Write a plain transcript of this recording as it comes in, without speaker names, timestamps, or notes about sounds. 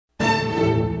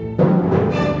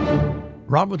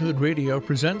Robin Hood Radio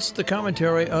presents the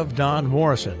commentary of Don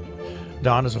Morrison.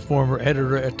 Don is a former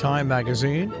editor at Time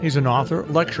magazine. He's an author,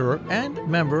 lecturer, and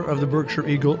member of the Berkshire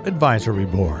Eagle Advisory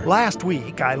Board. Last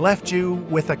week, I left you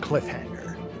with a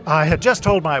cliffhanger. I had just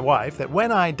told my wife that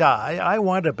when I die, I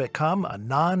want to become a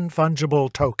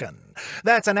non-fungible token.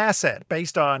 That's an asset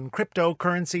based on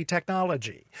cryptocurrency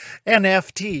technology.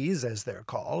 NFTs, as they're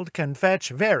called, can fetch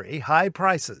very high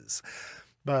prices.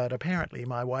 But apparently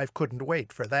my wife couldn't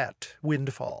wait for that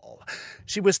windfall.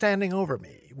 She was standing over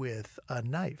me with a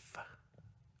knife.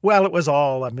 Well, it was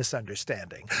all a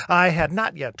misunderstanding. I had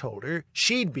not yet told her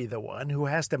she'd be the one who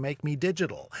has to make me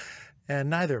digital,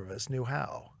 and neither of us knew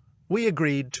how. We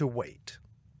agreed to wait.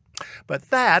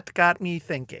 But that got me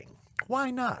thinking,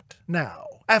 why not now?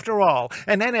 After all,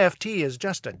 an NFT is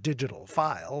just a digital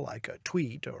file, like a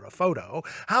tweet or a photo.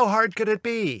 How hard could it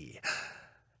be?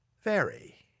 Very.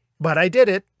 But I did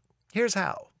it. Here's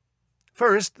how.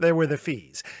 First, there were the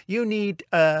fees. You need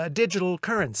a digital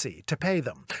currency to pay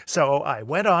them. So I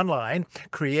went online,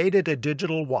 created a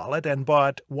digital wallet, and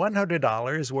bought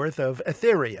 $100 worth of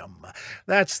Ethereum.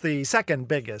 That's the second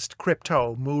biggest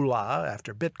crypto moolah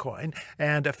after Bitcoin,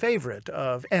 and a favorite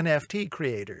of NFT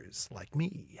creators like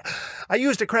me. I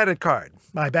used a credit card.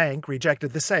 My bank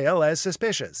rejected the sale as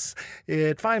suspicious.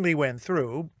 It finally went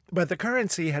through, but the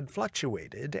currency had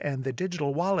fluctuated, and the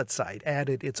digital wallet site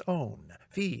added its own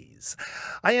fees.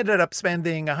 I ended up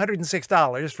spending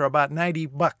 $106 for about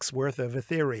 $90 worth of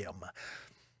Ethereum.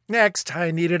 Next,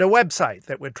 I needed a website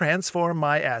that would transform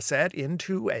my asset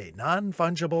into a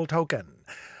non-fungible token.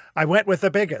 I went with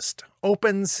the biggest,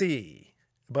 OpenSea,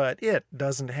 but it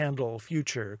doesn't handle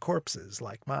future corpses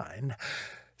like mine.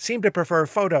 Seemed to prefer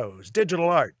photos, digital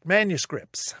art,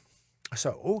 manuscripts.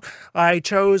 So I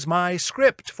chose my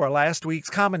script for last week's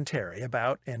commentary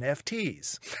about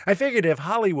NFTs. I figured if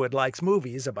Hollywood likes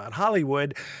movies about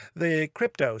Hollywood, the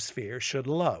cryptosphere should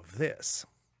love this.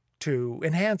 To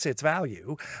enhance its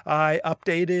value, I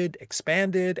updated,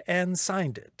 expanded, and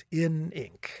signed it in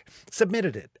ink.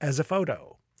 Submitted it as a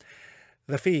photo.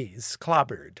 The fees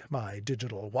clobbered my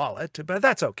digital wallet, but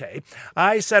that's okay.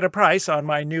 I set a price on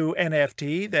my new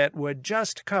NFT that would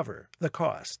just cover the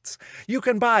costs. You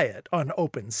can buy it on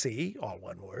OpenSea, all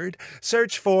one word.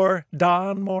 Search for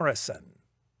Don Morrison.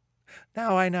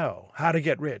 Now I know how to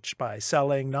get rich by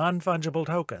selling non-fungible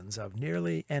tokens of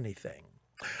nearly anything.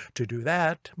 To do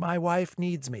that, my wife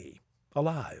needs me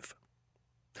alive.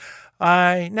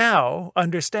 I now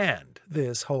understand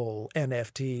this whole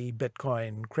NFT,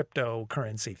 Bitcoin,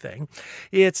 cryptocurrency thing.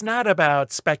 It's not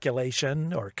about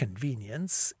speculation or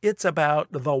convenience. It's about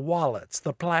the wallets,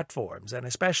 the platforms, and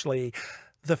especially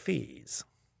the fees.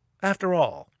 After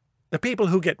all, the people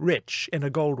who get rich in a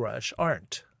gold rush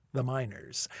aren't the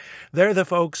miners. They're the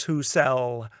folks who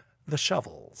sell the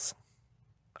shovels.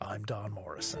 I'm Don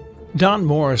Morrison. Don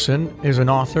Morrison is an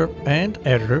author and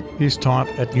editor. He's taught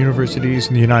at universities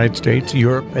in the United States,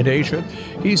 Europe, and Asia.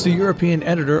 He's the European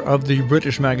editor of the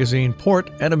British magazine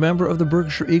Port and a member of the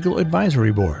Berkshire Eagle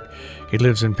Advisory Board. He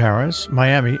lives in Paris,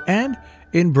 Miami, and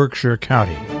in Berkshire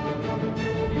County.